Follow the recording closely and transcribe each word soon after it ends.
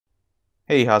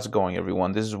Hey, how's it going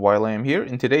everyone? This is Lam here.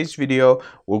 In today's video,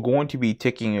 we're going to be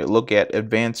taking a look at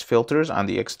advanced filters on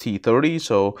the X-T30.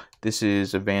 So this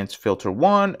is advanced filter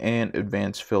 1 and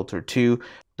advanced filter 2.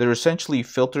 They're essentially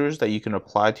filters that you can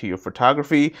apply to your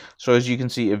photography. So as you can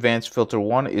see, advanced filter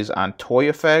 1 is on toy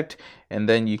effect, and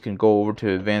then you can go over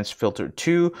to advanced filter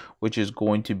 2, which is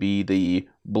going to be the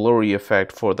blurry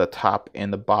effect for the top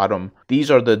and the bottom. These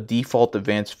are the default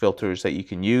advanced filters that you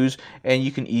can use, and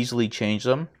you can easily change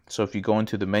them. So if you go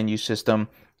into the menu system,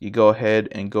 you go ahead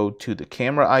and go to the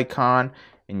camera icon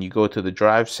and you go to the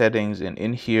drive settings, and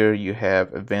in here you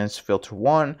have advanced filter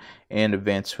 1 and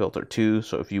advanced filter 2.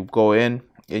 So if you go in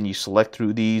and you select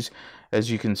through these, as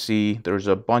you can see, there's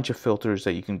a bunch of filters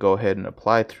that you can go ahead and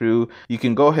apply through. You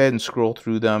can go ahead and scroll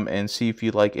through them and see if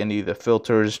you like any of the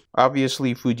filters.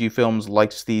 Obviously, Fujifilm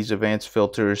likes these advanced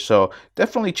filters, so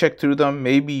definitely check through them.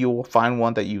 Maybe you'll find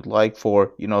one that you like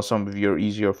for, some of your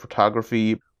easier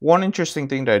photography. One interesting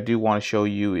thing that I do want to show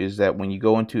you is that when you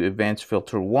go into advanced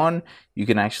filter 1, you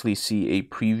can actually see a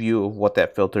preview of what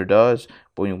that filter does.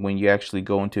 But when you actually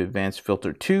go into advanced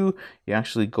filter 2, you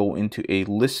actually go into a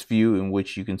list view in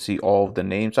which you can see all of the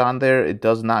names on there. It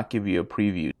does not give you a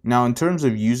preview. Now, in terms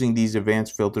of using these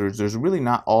advanced filters, there's really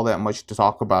not all that much to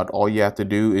talk about. All you have to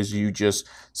do is you just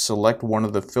select one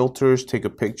of the filters, take a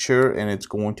picture, and it's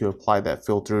going to apply that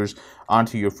filters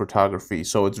onto your photography.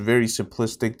 So it's very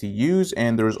simplistic to use,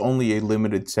 and there's only a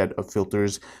limited set of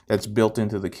filters that's built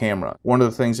into the camera. One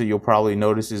of the things that you'll probably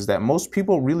notice is that most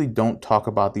people really don't talk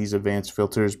about these advanced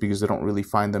filters because they don't really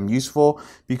find them useful,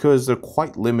 because they're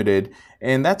quite limited.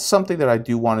 And that's something that I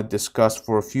do want to discuss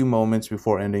for a few moments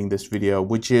before ending this video,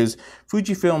 which is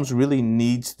Fujifilm really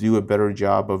needs to do a better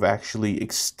job of actually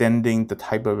extending the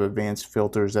type of advanced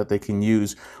filters that they can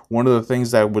use. One of the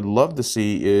things that I would love to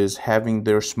see is having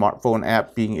their smartphone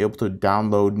app being able to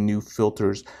download new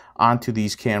filters onto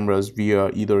these cameras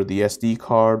via either the SD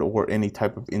card or any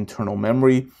type of internal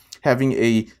memory. Having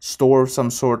a store of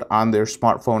some sort on their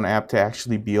smartphone app to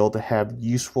actually be able to have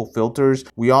useful filters.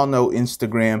 We all know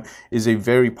Instagram is a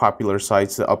very popular site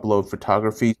to upload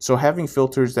photography. So having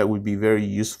filters that would be very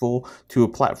useful to a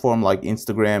platform like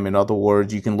Instagram, in other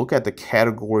words, you can look at the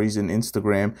categories in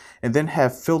Instagram and then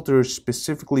have filters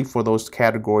specifically for those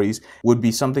categories would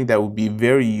be something that would be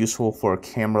very useful for a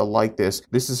camera like this.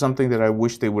 This is something that I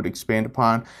wish they would expand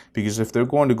upon, because if they're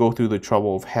going to go through the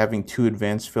trouble of having two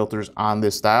advanced filters on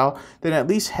this style, then at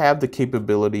least have the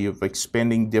capability of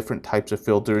expanding different types of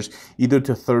filters, either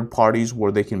to third parties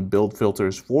where they can build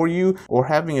filters for you, or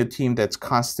having a team that's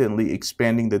constantly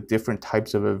expanding the different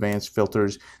types of advanced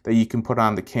filters that you can put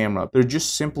on the camera. There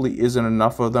just simply isn't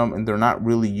enough of them, and they're not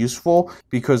really useful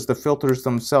because the filters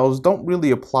themselves don't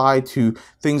really apply to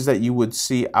things that you would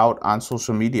see out on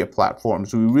social media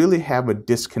platforms. We really have a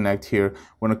disconnect here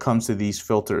when it comes to these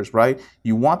filters, right?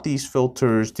 You want these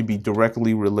filters to be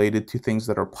directly related to things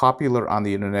that are popular on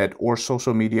the internet or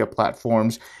social media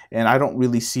platforms, and I don't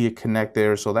really see a connect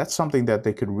there. So that's something that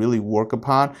they could really work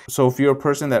upon. So if you're a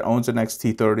person that owns an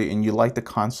X-T30 and you like the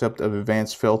concept of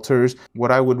advanced filters,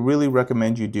 what I would really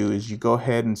recommend you do is you go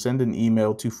ahead and send an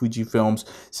email to Fujifilm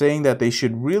saying that they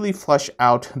should really flesh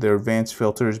out their advanced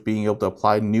filters, being able to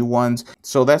apply new ones.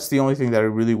 So that's the only thing that I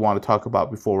really want to talk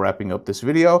about before wrapping up this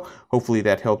video. Hopefully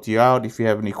that helped you out. If you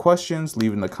have any questions,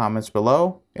 leave in the comments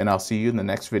below, and I'll see you in the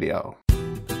next video.